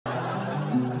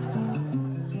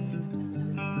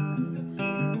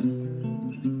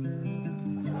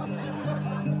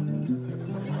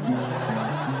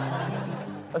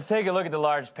Let's take a look at the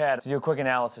large pad to do a quick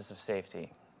analysis of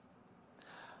safety.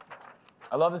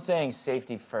 I love the saying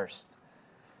safety first,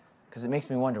 because it makes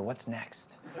me wonder what's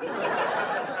next.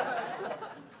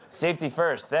 Safety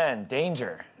first, then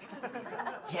danger.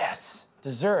 Yes,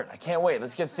 dessert. I can't wait.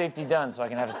 Let's get safety done so I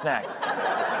can have a snack.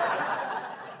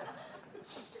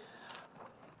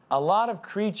 A lot of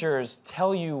creatures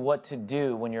tell you what to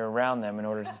do when you're around them in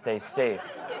order to stay safe.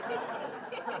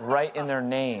 Right in their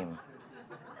name.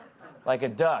 Like a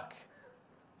duck.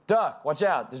 Duck, watch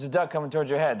out. There's a duck coming towards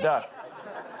your head. Duck.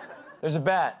 There's a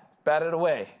bat. Bat it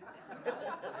away.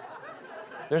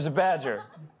 There's a badger.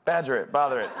 Badger it.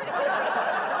 Bother it.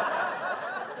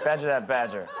 Badger that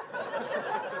badger.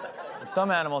 Some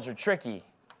animals are tricky.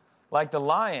 Like the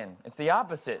lion. It's the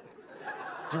opposite.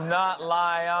 Do not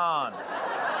lie on.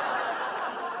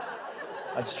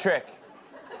 That's a trick.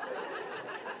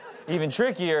 Even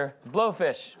trickier,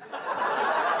 blowfish.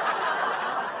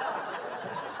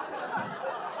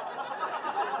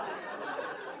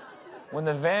 When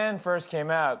the van first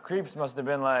came out, creeps must have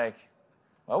been like,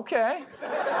 okay.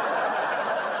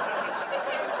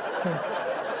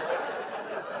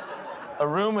 A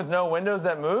room with no windows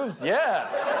that moves? Yeah.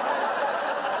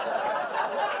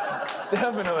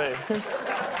 Definitely.